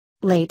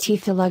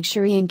Lateefah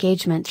Luxury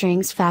Engagement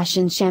Rings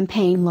Fashion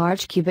Champagne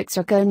Large Cubic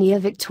Zirconia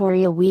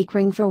Victoria Wieck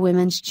Ring for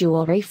Women's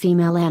Jewelry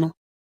Female Anel.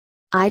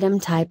 Item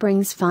type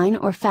RingsFine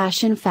or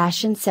Fashion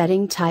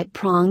Setting type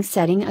Prong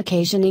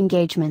SettingOccasion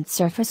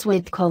EngagementSurface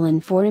width: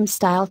 4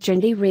 style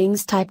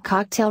TrendyRings type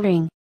Cocktail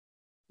ring.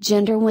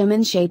 Gender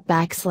WomenShape /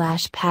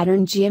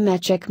 pattern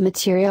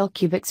GeometricMaterial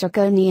cubic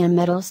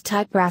ZirconiaMetals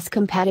type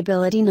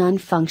BrassCompatibility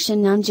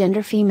NoneFunction NoneGender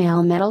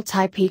FemaleMetal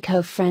type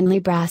eco-friendly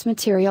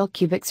BrassMaterial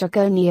cubic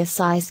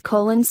ZirconiaSize: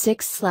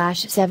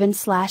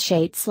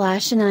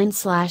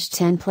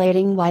 6/7/8/9/10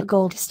 plating white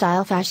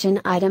GoldStyle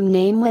FashionItem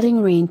name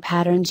wedding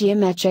RingPattern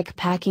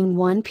GeometricPacking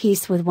 1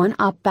 piece with 1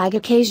 op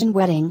bagOccasion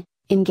wedding,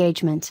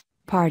 engagement,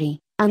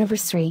 party,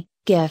 anniversary,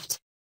 gift,